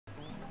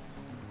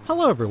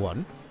Hello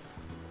everyone,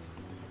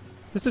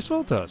 this is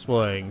pholtos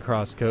playing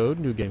CrossCode,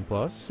 New Game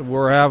Plus.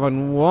 We're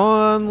having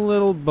one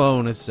little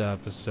bonus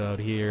episode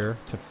here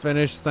to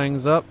finish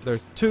things up. There's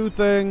two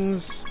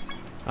things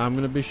I'm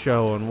going to be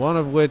showing, one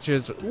of which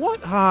is what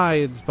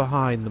hides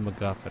behind the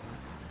MacGuffin.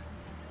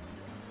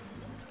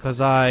 Because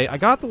I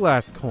got the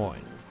last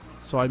coin,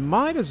 so I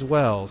might as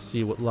well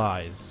see what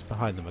lies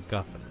behind the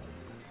MacGuffin.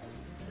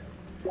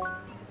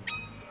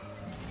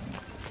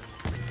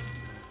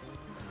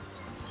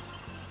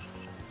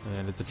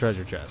 And it's a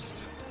treasure chest.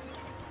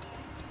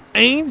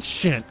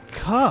 Ancient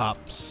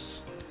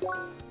cups?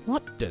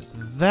 What does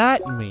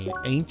that mean?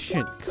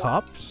 Ancient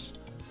cups?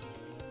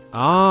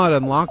 Ah, it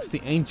unlocks the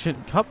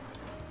ancient cup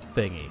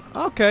thingy.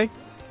 Okay.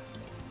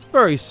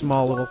 Very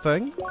small little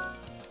thing.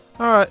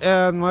 Alright,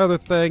 and my other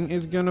thing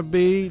is gonna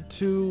be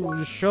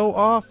to show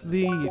off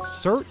the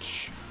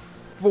search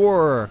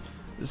for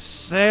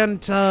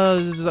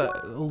Santa's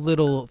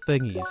little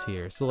thingies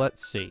here. So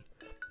let's see.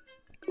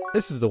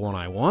 This is the one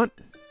I want.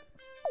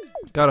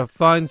 Gotta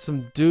find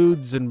some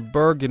dudes in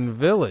Bergen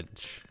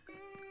Village.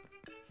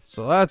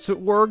 So that's what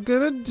we're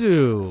gonna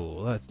do.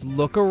 Let's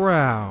look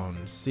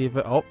around. See if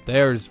it... Oh,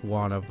 there's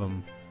one of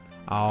them.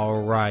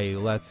 Alright,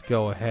 let's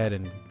go ahead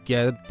and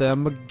get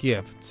them a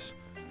gift.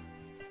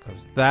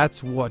 Because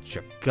that's what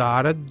you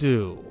gotta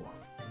do.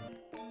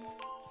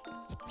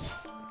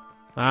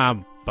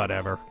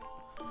 Whatever.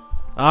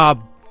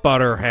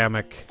 Butter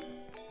hammock.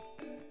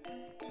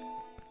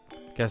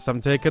 Guess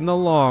I'm taking the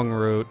long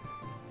route.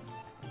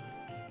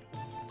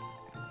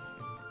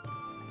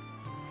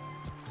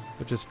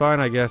 Which is fine,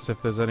 I guess, if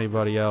there's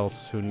anybody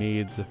else who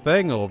needs a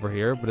thing over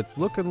here, but it's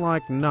looking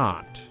like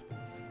not.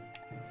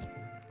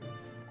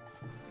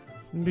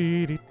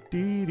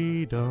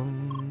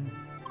 Dee-dee-dee-dee-dum.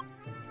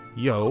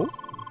 Yo.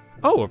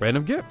 Oh, a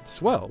random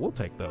gift. Well, we'll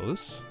take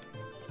those.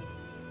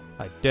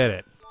 I did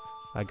it.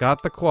 I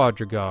got the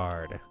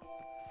quadriguard.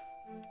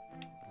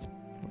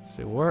 Let's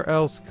see, where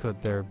else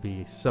could there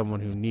be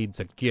someone who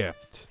needs a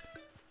gift?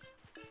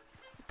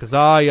 Because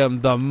I am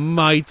the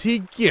mighty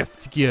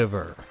gift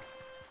giver.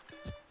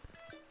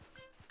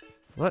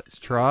 Let's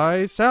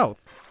try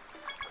south.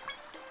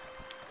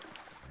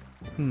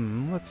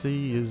 Let's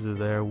see, is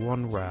there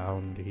one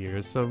round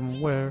here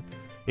somewhere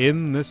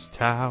in this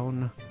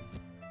town?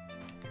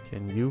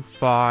 Can you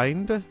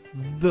find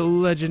the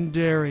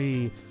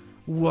legendary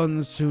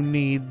ones who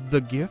need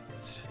the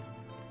gift?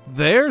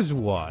 There's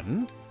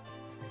one.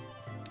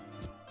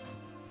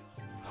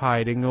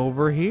 Hiding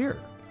over here.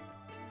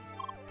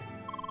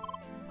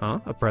 Huh?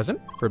 A present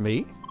for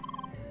me?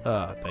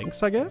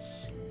 Thanks, I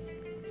guess?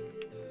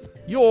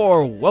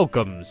 You're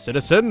welcome,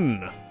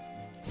 citizen!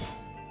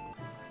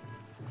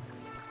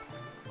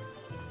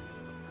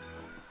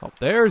 Oh,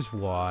 there's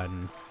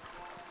one.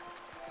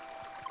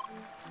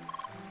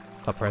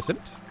 A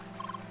present?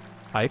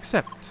 I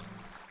accept.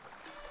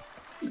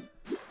 So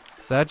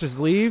that just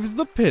leaves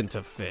the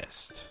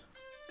Pentafist,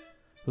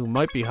 who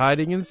might be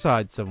hiding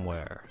inside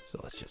somewhere. So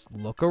let's just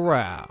look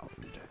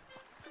around.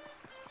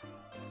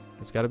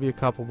 There's got to be a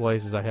couple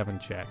places I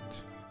haven't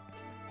checked.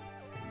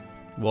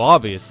 Well,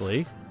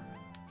 obviously.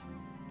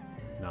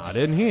 Not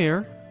in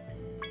here.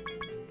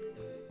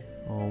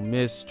 Oh,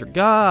 Mr.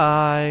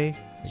 Guy.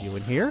 Are you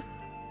in here?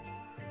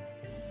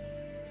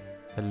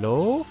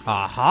 Hello?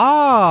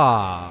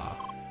 Aha!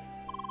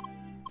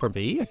 For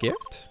me? A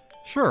gift?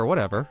 Sure,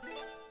 whatever.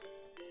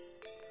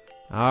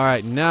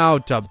 Alright, now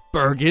to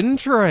Bergen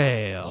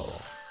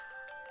Trail.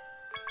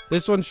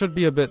 This one should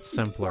be a bit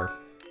simpler.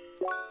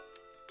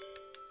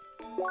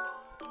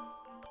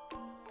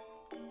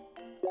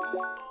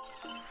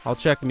 I'll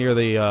check near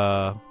the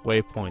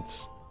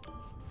waypoints.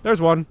 There's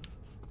one.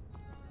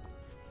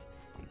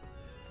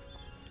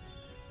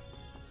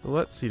 So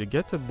let's see, to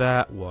get to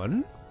that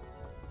one,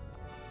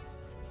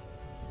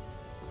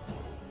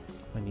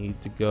 I need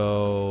to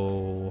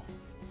go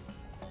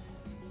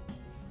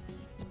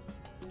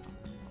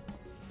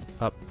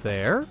up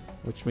there,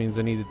 which means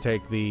I need to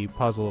take the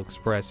Puzzle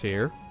Express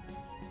here.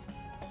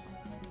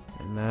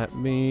 And that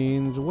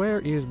means,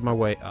 where is my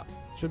way up?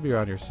 Should be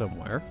around here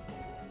somewhere.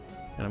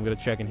 And I'm going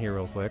to check in here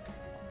real quick.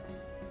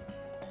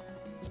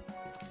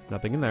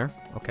 Nothing in there.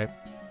 Okay.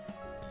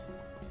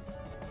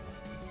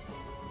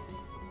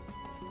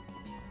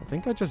 I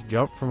think I just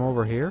jumped from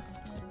over here.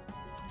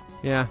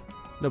 Yeah,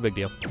 no big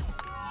deal.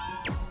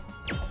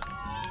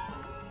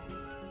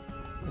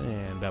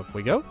 And up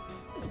we go.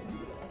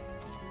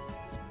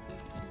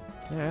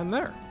 And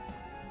there.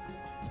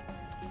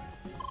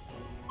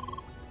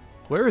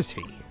 Where is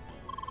he?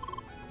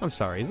 I'm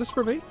sorry, is this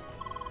for me?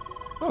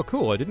 Oh,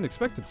 cool. I didn't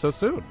expect it so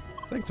soon.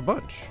 Thanks a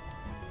bunch.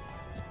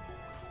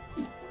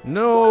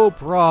 No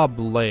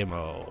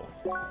problemo.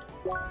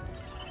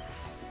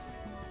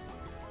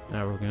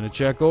 Now we're gonna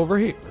check over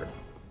here.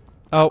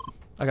 Oh,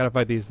 I gotta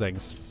fight these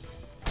things.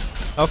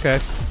 Okay.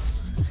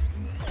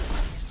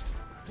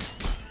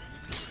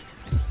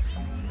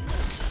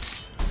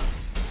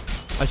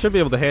 I should be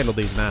able to handle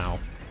these now.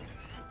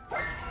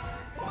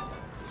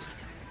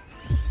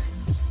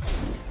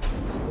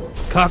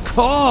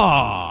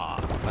 Caw-caw!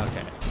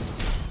 Okay.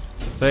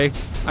 See?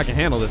 I can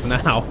handle this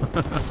now.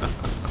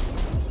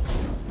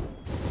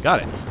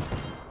 Got it.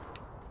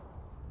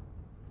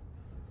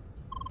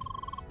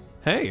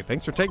 Hey,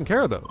 thanks for taking care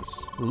of those.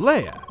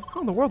 Leia, how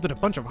in the world did a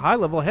bunch of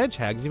high-level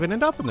hedgehogs even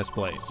end up in this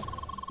place?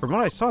 From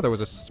what I saw, there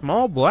was a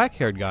small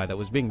black-haired guy that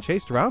was being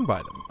chased around by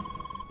them.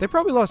 They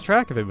probably lost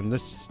track of him and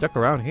just stuck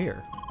around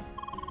here.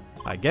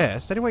 I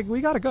guess. Anyway,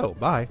 we gotta go.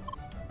 Bye.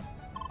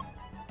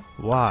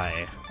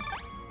 Why?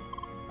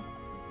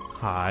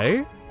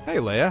 Hi? Hey,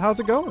 Leia, how's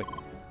it going?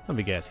 Let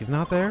me guess, he's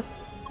not there?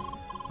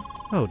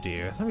 Oh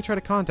dear, let me try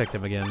to contact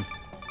him again.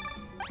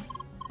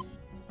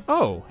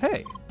 Oh,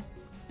 hey.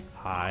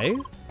 Hi?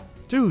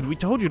 Dude, we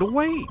told you to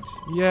wait!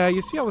 Yeah,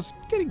 you see, I was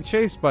getting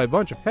chased by a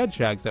bunch of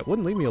hedgehogs that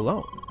wouldn't leave me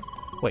alone.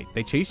 Wait,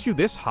 they chased you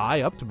this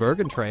high up to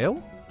Bergen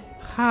Trail?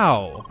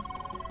 How?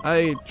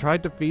 I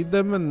tried to feed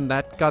them and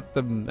that got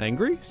them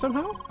angry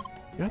somehow?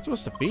 You're not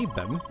supposed to feed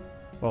them.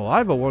 Well,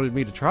 Iva wanted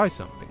me to try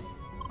something.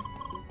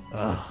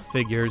 Ugh,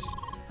 figures.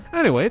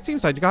 Anyway, it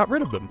seems I got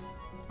rid of them.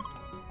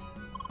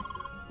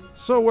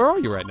 So where are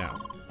you right now?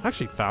 I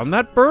actually found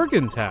that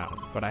Bergen town,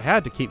 but I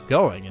had to keep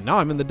going, and now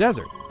I'm in the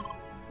desert.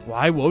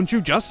 Why won't you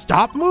just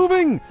stop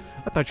moving?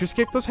 I thought you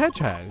escaped those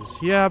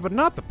hedgehogs. Yeah, but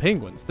not the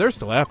penguins. They're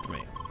still after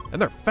me.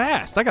 And they're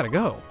fast. I gotta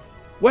go.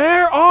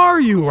 Where are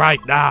you right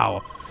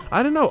now?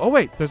 I don't know. Oh,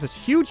 wait. There's this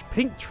huge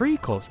pink tree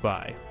close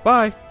by.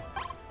 Bye.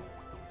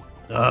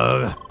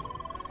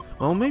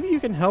 Well, maybe you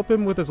can help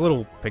him with his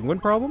little penguin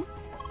problem?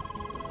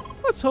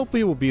 Let's hope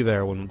he will be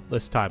there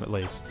this time at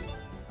least.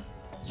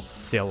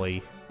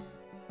 Silly.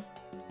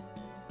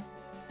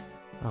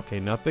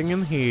 Okay, nothing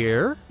in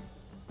here.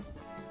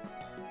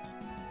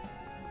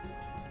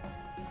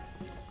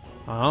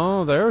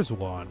 Oh, there's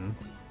one.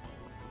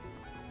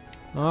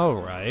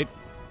 Alright.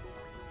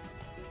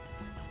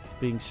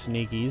 Being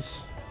sneakies.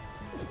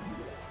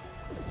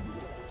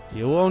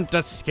 You won't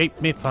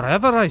escape me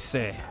forever, I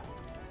say.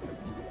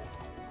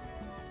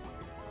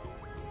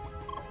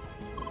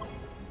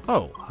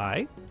 Oh,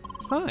 hi.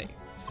 Hi.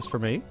 Is this for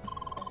me?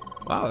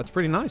 Wow, that's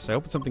pretty nice. I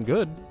hope it's something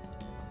good.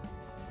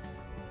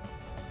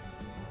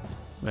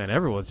 Man,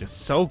 everyone's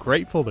just so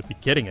grateful to be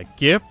getting a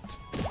gift.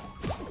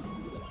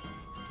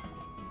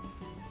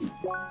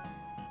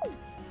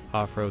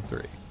 Off-road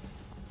 3.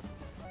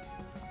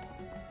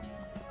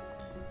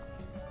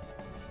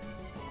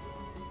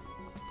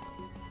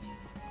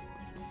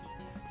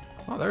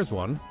 Oh, there's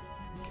one.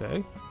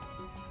 Okay.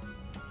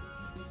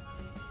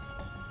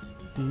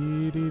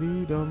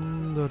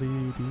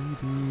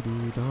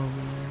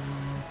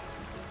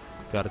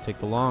 Gotta take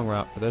the long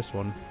route for this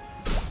one.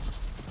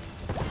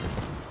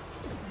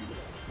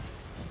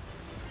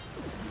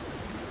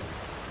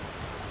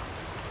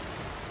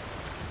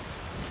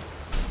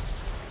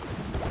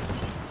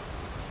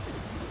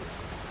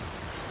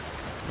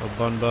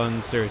 Oh,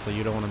 Bun, seriously,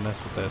 you don't want to mess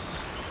with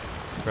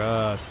this.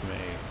 Trust me.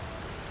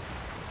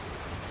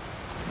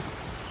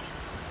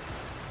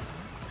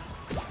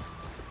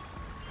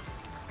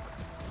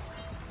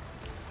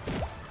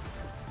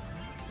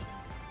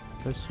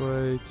 This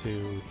way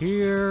to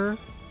here.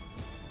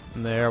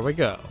 And there we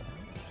go.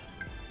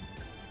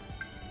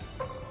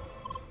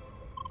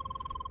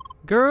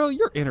 Girl,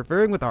 you're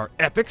interfering with our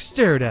epic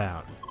stare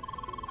down.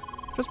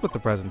 Just put the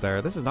present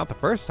there. This is not the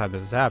first time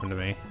this has happened to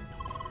me.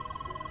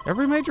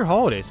 Every major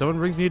holiday, someone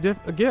brings me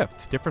a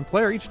gift. Different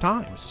player each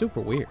time. Super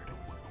weird.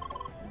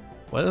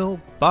 Well,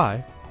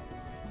 bye.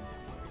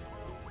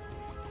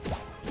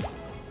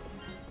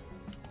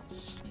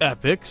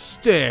 Epic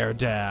stare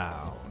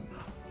down.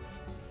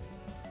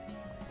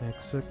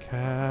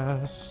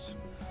 Exocast,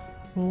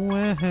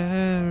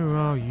 where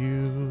are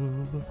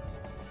you?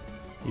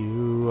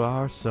 You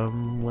are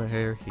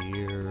somewhere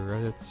here.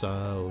 It's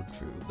so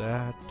true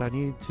that I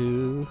need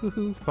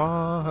to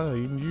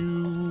find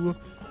you.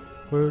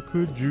 Where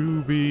could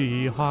you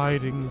be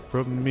hiding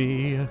from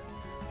me?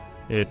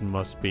 It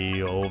must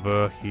be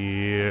over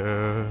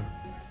here.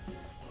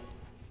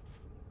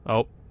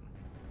 Oh.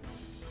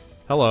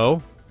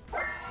 Hello.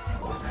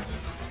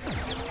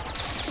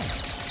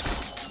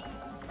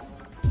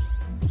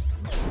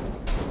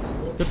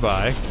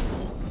 Goodbye.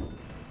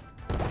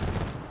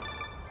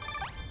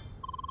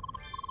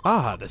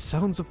 Ah, the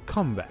sounds of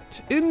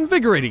combat.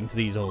 Invigorating to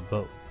these old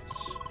bones.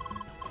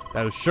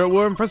 Those sure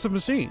were impressive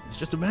machines.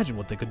 Just imagine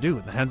what they could do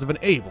in the hands of an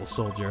able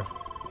soldier.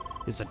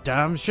 It's a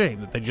damn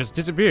shame that they just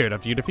disappeared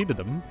after you defeated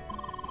them.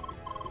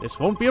 This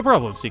won't be a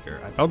problem,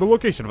 Seeker. I found the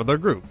location of their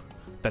group.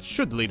 That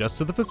should lead us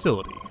to the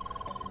facility.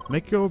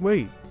 Make your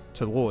way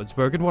towards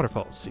Bergen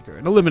Waterfalls, Seeker,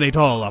 and eliminate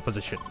all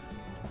opposition.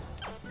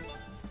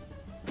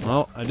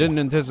 Well, I didn't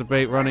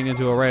anticipate running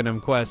into a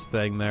random quest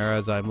thing there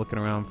as I'm looking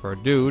around for a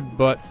dude,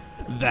 but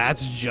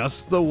that's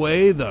just the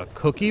way the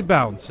cookie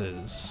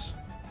bounces.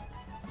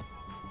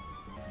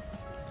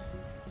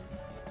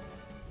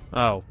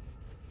 Oh.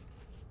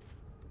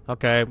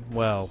 Okay,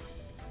 well.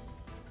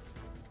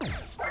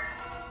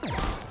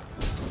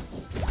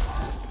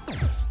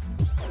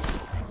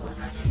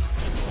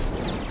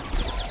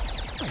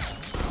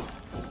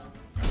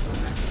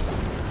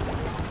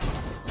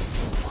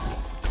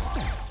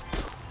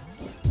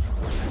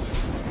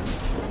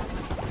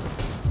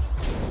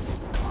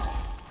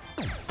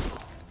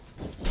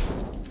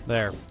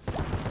 There.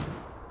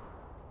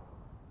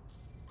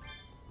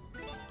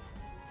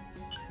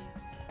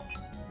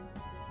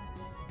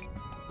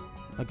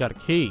 I got a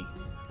key.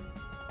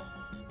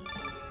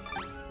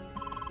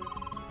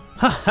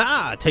 Ha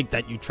ha! Take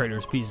that, you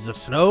traitorous pieces of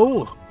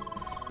snow!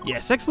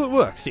 Yes, excellent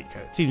work, Seeker.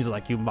 It seems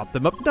like you mopped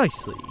them up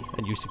nicely,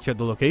 and you secured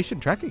the location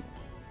tracking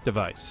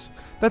device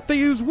that they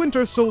use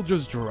winter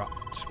soldiers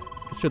dropped.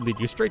 It should lead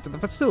you straight to the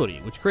facility,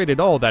 which created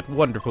all that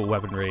wonderful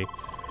weaponry.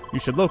 You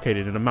should locate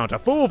it and mount a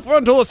full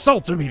frontal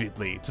assault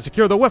immediately to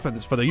secure the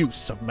weapons for the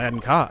use of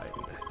mankind.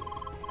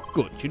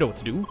 Good, you know what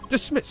to do.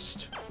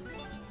 Dismissed.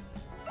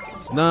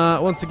 It's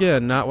not, once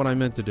again, not what I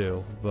meant to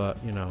do,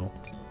 but, you know.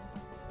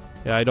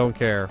 Yeah, I don't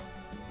care.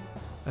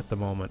 At the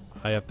moment,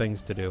 I have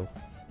things to do.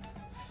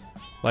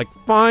 Like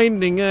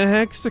finding a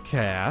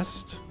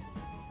hexacast.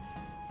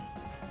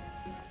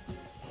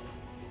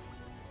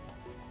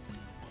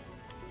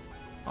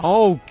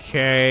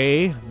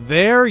 Okay,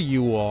 there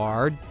you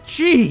are.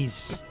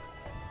 Jeez!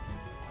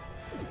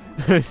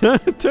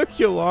 It took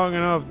you long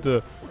enough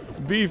to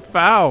be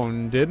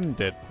found,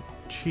 didn't it?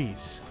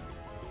 Jeez.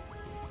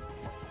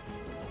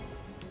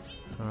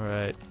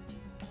 Alright.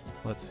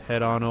 Let's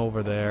head on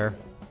over there.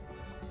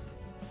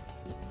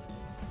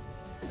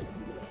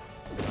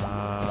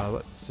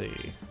 Let's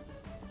see.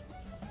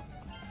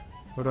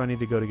 Where do I need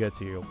to go to get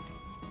to you?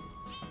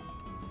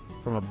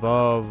 From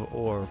above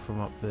or from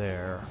up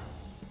there?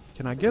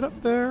 Can I get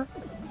up there?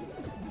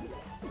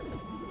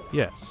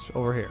 Yes,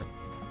 over here.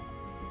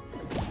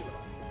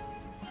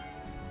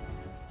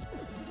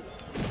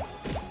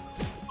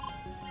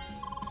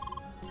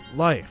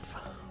 Life.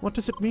 What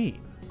does it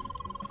mean?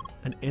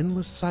 An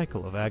endless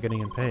cycle of agony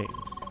and pain.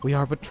 We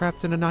are but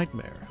trapped in a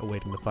nightmare,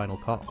 awaiting the final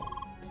call.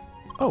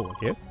 Oh, a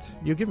gift?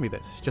 You give me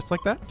this, just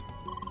like that?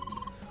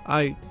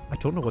 I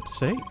don't know what to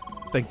say.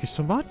 Thank you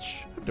so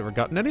much. I've never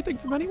gotten anything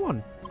from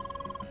anyone.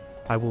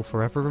 I will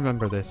forever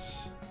remember this.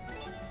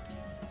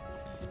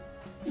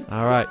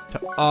 Alright,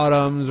 to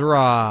Autumn's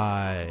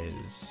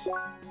Rise.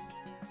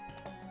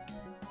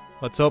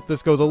 Let's hope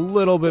this goes a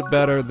little bit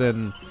better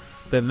than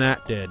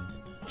that did.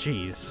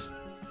 Jeez.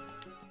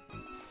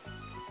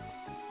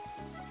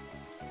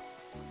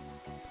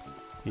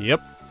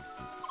 Yep.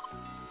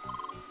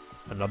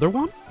 Another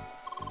one?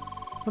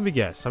 Let me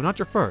guess, I'm not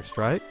your first,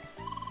 right?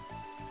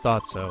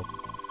 Thought so.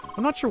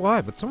 I'm not sure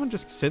why, but someone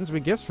just sends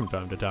me gifts from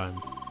time to time.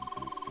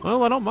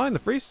 Well, I don't mind the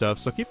free stuff,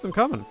 so keep them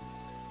coming.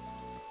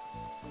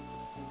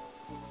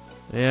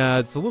 Yeah,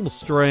 it's a little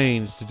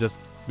strange to just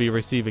be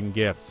receiving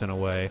gifts in a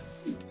way.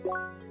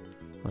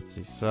 Let's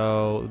see,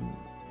 so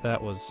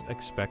that was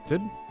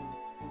expected.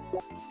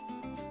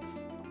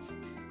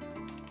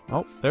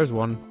 Oh, there's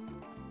one.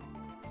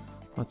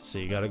 Let's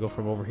see, gotta go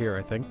from over here,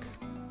 I think.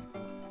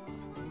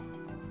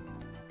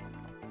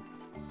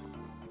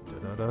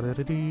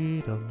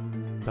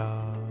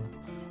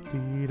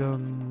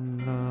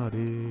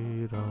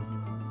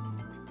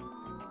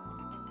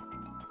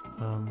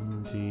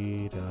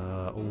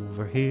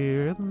 Over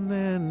here and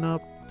then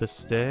up the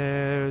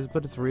stairs,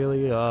 but it's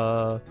really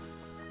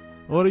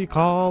what do you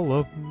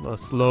call a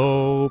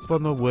slope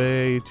on the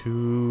way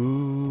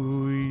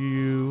to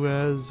you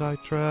as I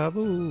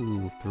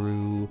travel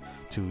through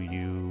to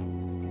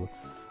you,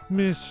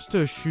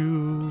 Mr.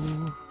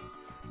 Shoe.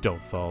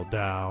 Don't fall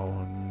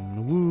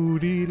down,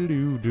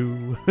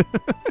 woo-dee-doo-doo.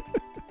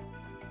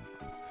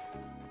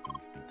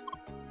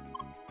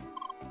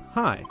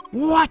 Hi.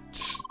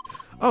 What?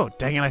 Oh,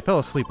 dang it, I fell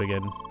asleep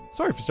again.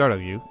 Sorry for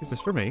startling you. Is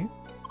this for me?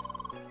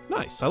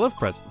 Nice, I love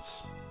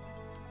presents.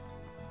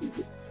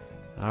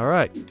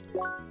 Alright.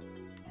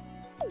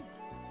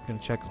 Gonna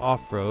check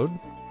off-road.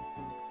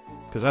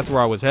 Because that's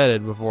where I was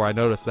headed before I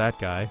noticed that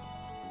guy.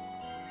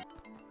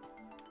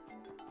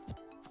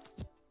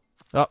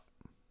 Oh.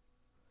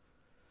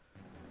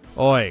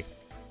 Oi.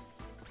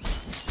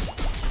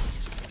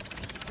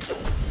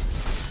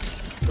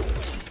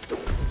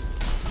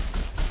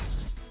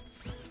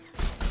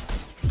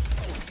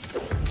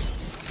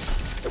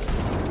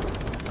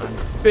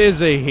 I'm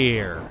busy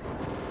here.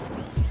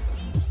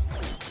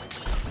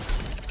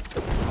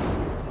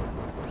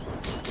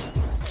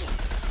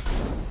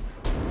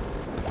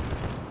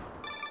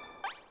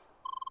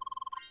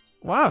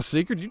 Wow,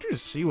 Seeker, did you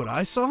just see what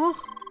I saw?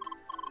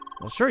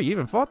 Well, sure, you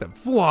even fought them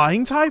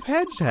flying-type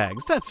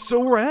hedgehogs. That's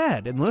so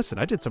rad. And listen,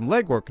 I did some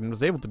legwork and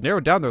was able to narrow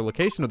down their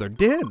location of their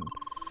den.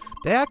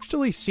 They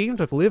actually seem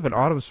to live in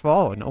Autumn's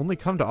Fall and only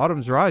come to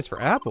Autumn's Rise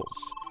for apples.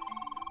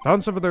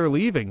 Found some of their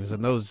leavings,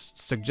 and those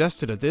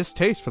suggested a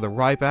distaste for the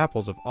ripe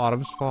apples of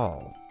Autumn's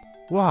Fall.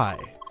 Why?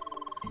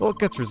 Well, it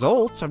gets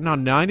results. I'm now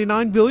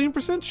 99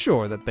 billion%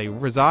 sure that they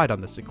reside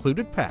on the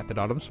secluded path at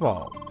Autumn's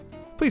Fall.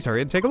 Please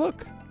hurry and take a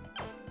look.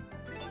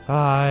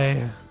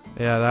 Hi.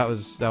 Yeah, that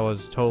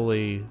was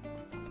totally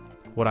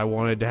what I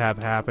wanted to have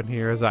happen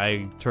here as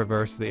I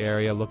traverse the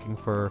area looking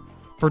for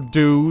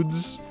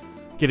dudes,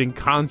 getting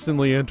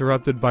constantly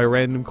interrupted by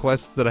random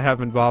quests that I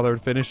haven't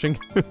bothered finishing.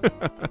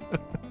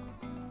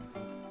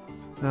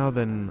 Now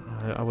then,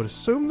 I would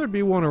assume there'd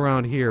be one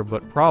around here,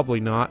 but probably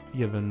not,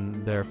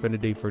 given their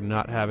affinity for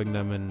not having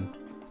them in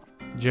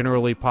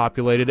generally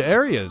populated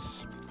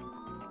areas.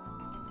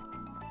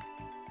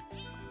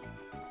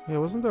 Yeah,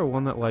 wasn't there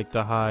one that liked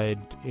to hide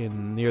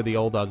in near the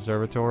old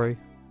observatory?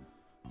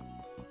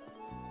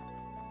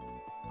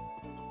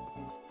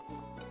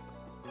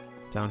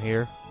 Down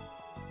here?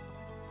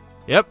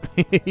 Yep.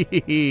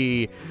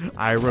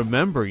 I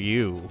remember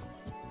you.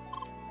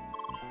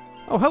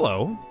 Oh,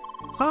 hello.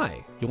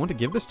 Hi. You want to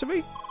give this to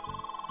me?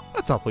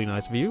 That's awfully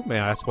nice of you. May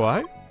I ask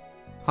why?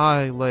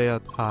 Hi,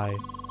 Leia. Hi.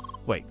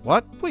 Wait,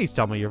 what? Please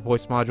tell me your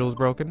voice module is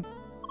broken.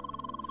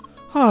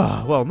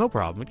 Ah, well, no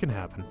problem. It can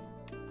happen.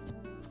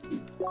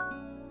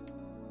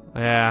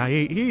 Yeah,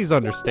 he's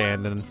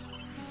understanding.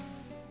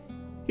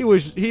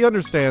 He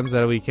understands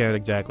that we can't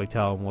exactly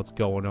tell him what's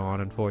going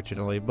on,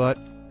 unfortunately, but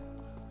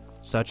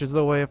such is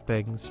the way of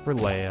things for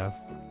Leia.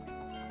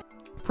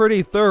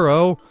 Pretty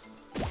thorough.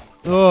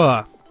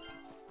 Ugh.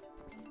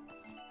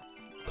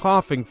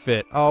 Coughing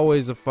fit.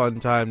 Always a fun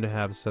time to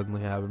have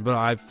suddenly happen. But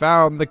I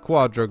found the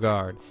Quadro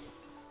Guard.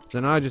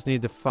 Then I just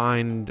need to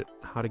find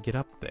how to get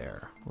up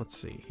there. Let's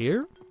see.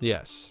 Here?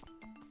 Yes.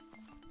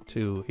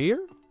 To here?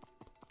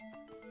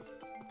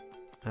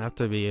 Have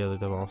to be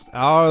the most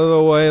out of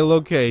the way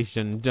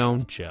location,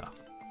 don't ya?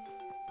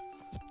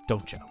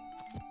 Don't ya?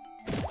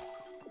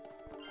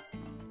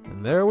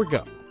 And there we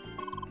go.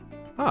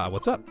 Ah,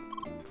 what's up?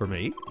 For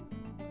me?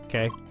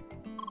 Okay.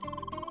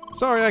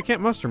 Sorry, I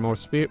can't muster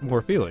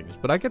more feelings,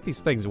 but I get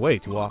these things way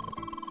too often.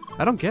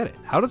 I don't get it.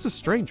 How does a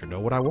stranger know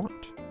what I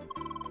want?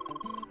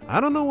 I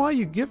don't know why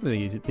you give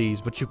me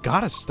these, but you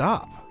gotta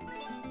stop.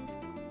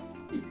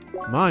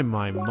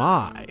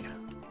 My.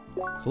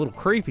 It's a little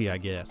creepy, I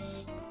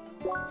guess.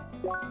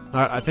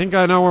 Alright, I think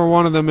I know where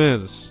one of them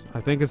is. I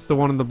think it's the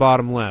one in the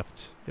bottom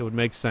left. It would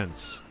make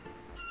sense.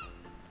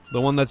 The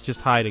one that's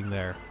just hiding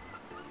there.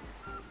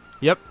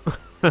 Yep.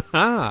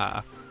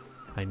 Haha.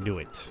 I knew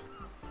it.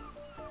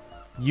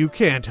 You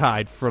can't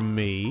hide from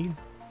me.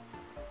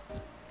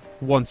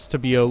 Wants to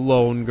be a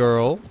lone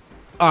girl?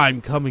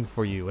 I'm coming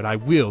for you, and I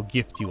will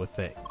gift you a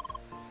thing.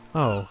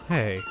 Oh,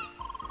 hey.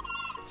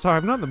 Sorry,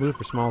 I'm not in the mood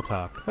for small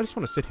talk. I just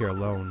want to sit here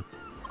alone.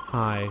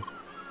 Hi.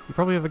 You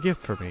probably have a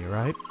gift for me,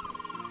 right?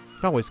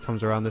 It always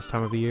comes around this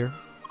time of the year.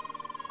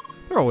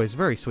 They're always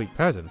very sweet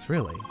presents,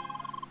 really.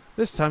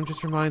 This time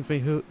just reminds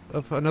me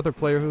of another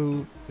player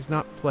who is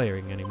not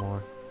playing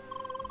anymore.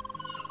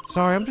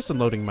 Sorry, I'm just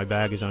unloading my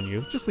baggage on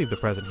you. Just leave the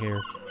present here.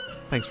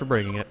 Thanks for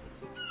bringing it.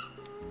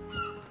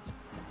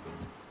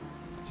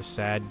 It's a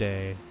sad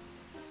day.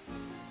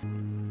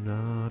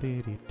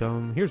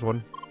 Here's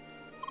one.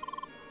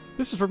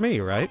 This is for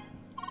me, right?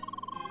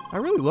 I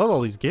really love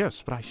all these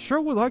gifts, but I sure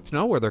would like to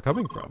know where they're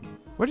coming from.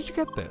 Where did you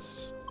get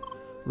this?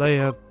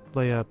 Leia,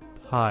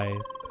 hi.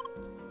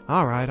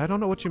 Alright, I don't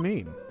know what you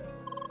mean.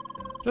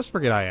 Just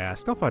forget I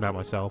asked. I'll find out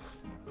myself.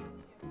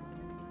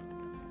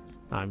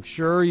 I'm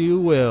sure you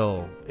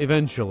will.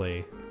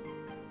 Eventually.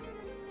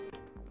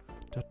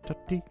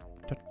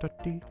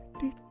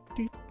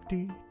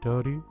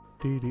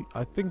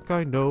 I think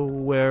I know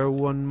where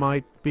one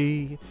might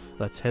be.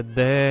 Let's head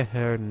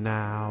there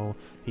now.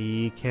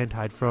 He can't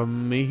hide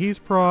from me. He's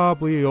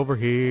probably over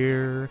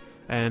here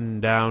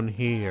and down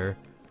here.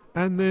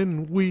 And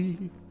then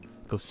we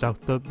go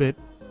south a bit.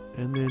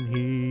 And then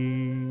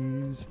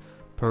he's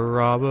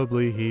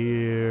probably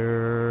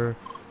here.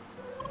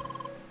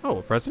 Oh,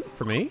 a present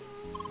for me?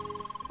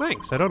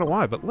 Thanks. I don't know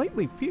why, but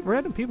lately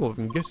random people have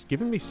been just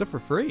giving me stuff for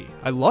free.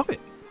 I love it.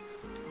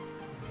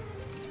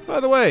 By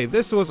the way,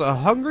 this was a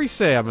hungry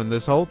salmon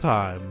this whole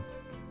time.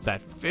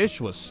 That fish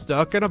was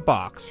stuck in a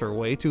box for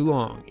way too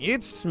long.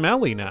 It's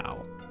smelly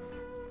now.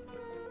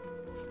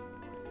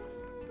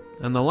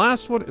 And the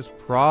last one is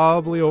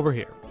probably over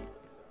here.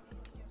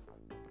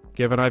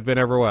 Given I've been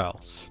everywhere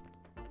else.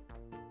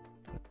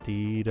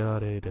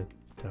 That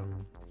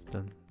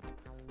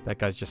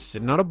guy's just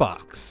sitting on a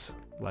box.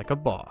 Like a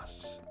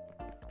boss.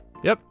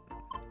 Yep.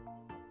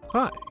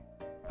 Hi.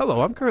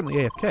 Hello, I'm currently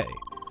AFK.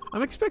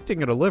 I'm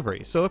expecting a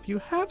delivery, so if you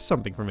have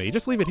something for me,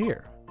 just leave it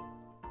here.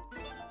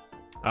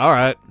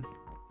 Alright.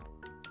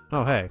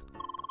 Oh, hey.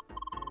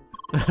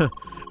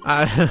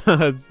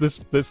 It's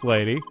this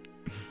lady.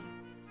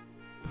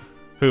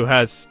 Who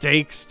has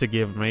steaks to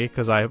give me,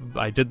 because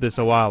I did this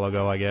a while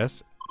ago, I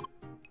guess.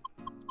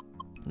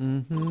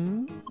 Oh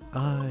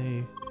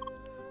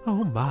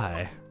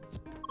my.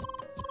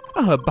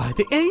 By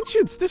the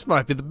ancients, this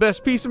might be the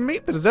best piece of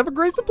meat that has ever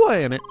graced the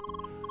planet.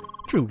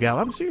 True, gal,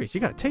 I'm serious. You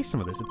gotta taste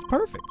some of this. It's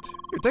perfect.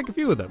 Here, take a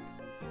few of them.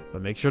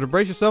 But make sure to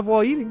brace yourself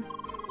while eating.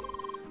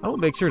 I will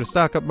make sure to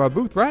stock up my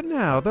booth right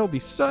now. There'll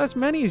be as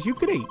many as you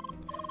could eat.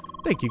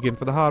 Thank you again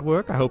for the hard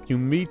work. I hope you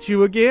meet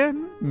you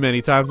again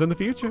many times in the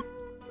future.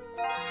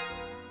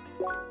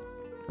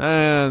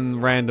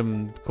 And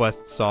random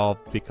quest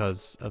solved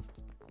because of...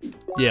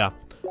 Yeah.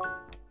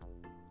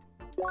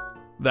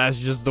 That's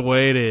just the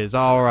way it is.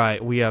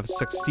 Alright, we have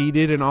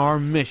succeeded in our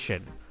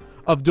mission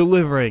of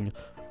delivering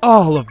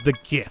all of the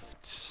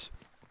gifts.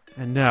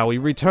 And now we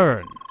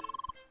return.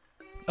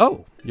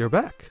 Oh, you're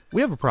back.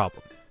 We have a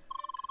problem.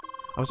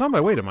 I was on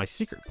my way to my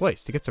secret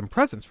place to get some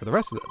presents for the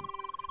rest of them.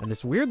 And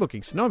this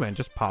weird-looking snowman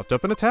just popped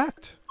up and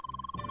attacked.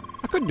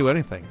 couldn't do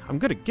anything. I'm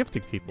good at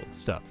gifting people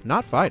stuff,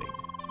 not fighting.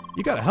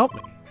 You gotta help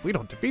me. If we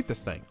don't defeat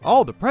this thing,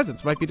 all the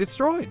presents might be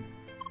destroyed.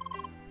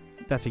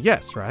 That's a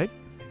yes, right?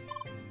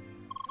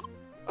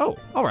 Oh,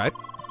 alright.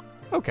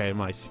 Okay,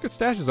 my secret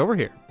stash is over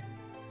here.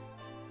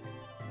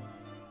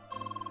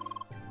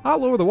 I'll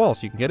lower the wall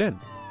so you can get in.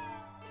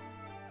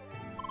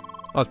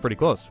 Oh, it's pretty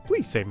close.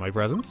 Please save my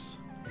presents.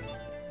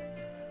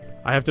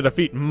 I have to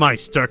defeat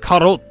Meister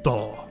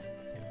Karoto.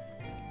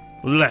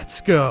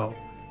 Let's go.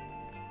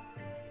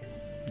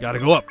 Gotta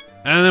go up,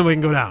 and then we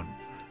can go down.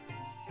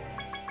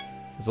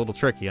 It's a little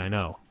tricky, I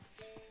know.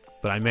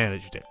 But I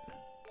managed it.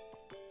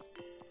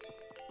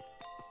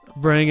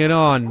 Bring it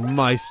on,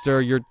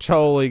 Meister. You're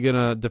totally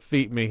gonna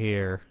defeat me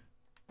here.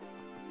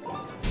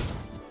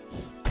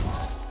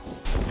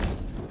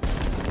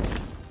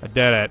 I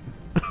did it.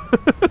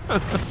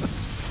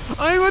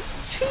 I'm a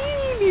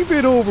teeny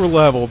bit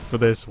over-leveled for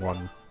this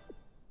one.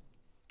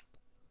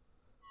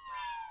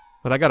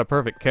 But I got a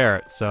perfect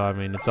carrot, so, I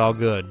mean, it's all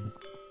good.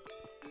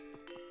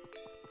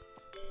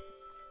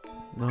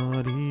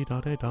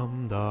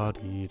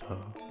 Na-dee-da-de-dum-da-dee-da.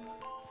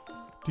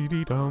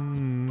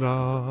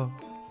 Dee-dee-dum-da.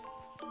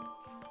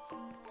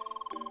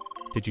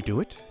 Did you do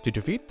it? Did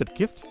you defeat the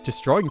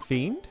gift-destroying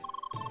fiend?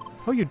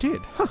 Oh, you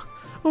did? Huh.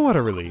 Oh, what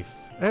a relief.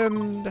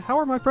 And how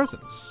are my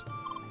presents?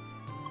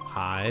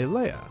 Hi,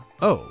 Leia.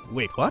 Oh,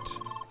 wait, what?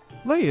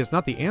 Leia is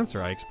not the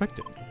answer I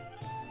expected.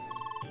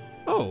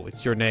 Oh,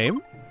 it's your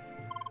name?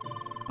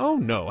 Oh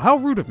no, how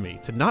rude of me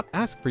to not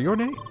ask for your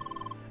name.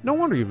 No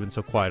wonder you've been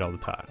so quiet all the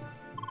time.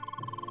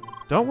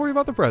 Don't worry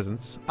about the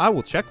presents. I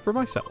will check for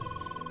myself.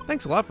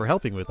 Thanks a lot for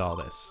helping with all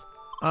this.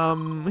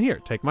 Here,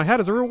 take my hat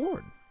as a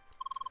reward.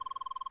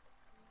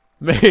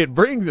 May it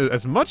bring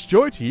as much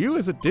joy to you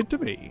as it did to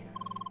me.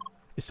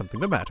 Is something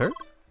the matter?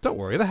 Don't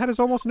worry, the hat is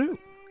almost new.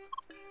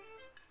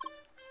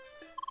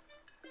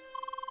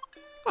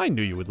 I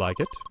knew you would like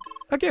it.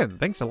 Again,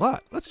 thanks a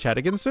lot. Let's chat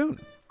again soon.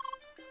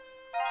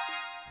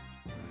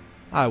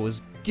 I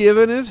was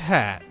given his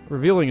hat,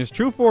 revealing his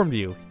true form to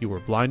you. You were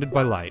blinded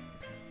by light.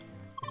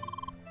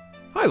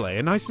 Hi,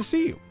 Leia. Nice to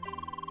see you.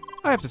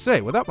 I have to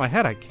say, without my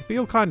hat, I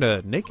feel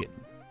kinda naked.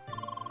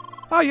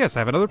 Ah, yes, I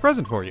have another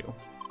present for you.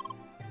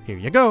 Here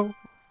you go.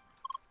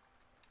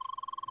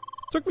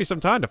 Took me some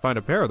time to find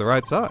a pair of the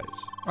right size.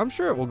 I'm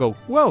sure it will go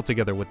well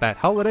together with that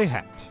holiday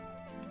hat.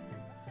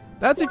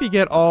 That's if you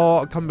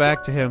come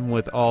back to him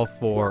with all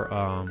four,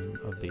 of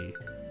the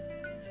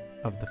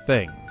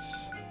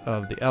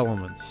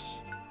elements.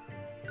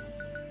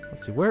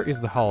 Let's see, where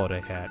is the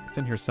holiday hat? It's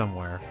in here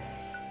somewhere.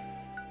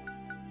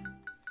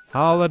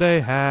 Holiday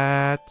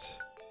hat.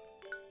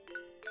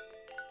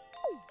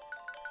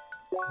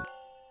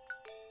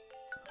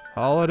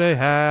 Holiday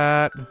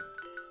hat.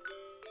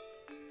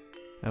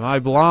 Am I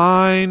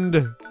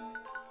blind?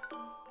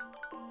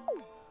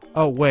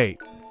 Oh, wait.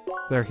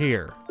 They're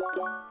here.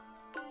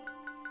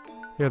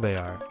 Here they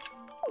are.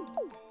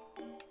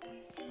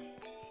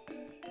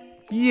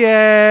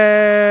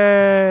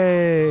 Yay!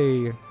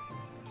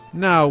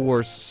 Now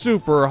we're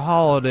super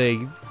holiday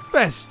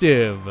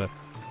festive.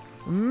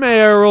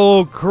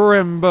 Merrill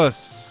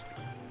Crimbus.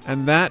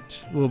 And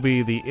that will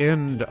be the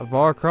end of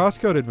our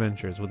CrossCode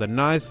adventures with a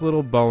nice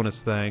little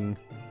bonus thing.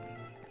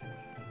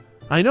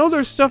 I know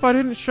there's stuff I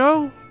didn't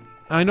show.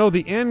 I know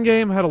the end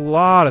game had a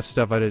lot of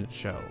stuff I didn't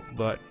show.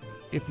 But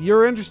if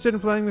you're interested in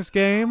playing this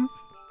game,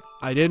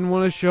 I didn't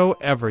want to show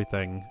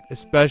everything,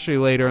 especially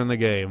later in the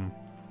game.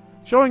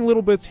 Showing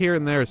little bits here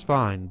and there is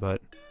fine,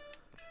 but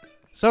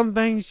some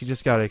things you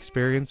just gotta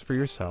experience for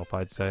yourself,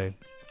 I'd say.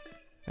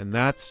 And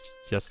that's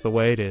just the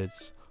way it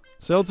is.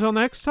 So till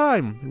next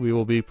time, we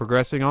will be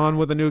progressing on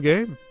with a new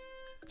game.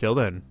 Till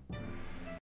then.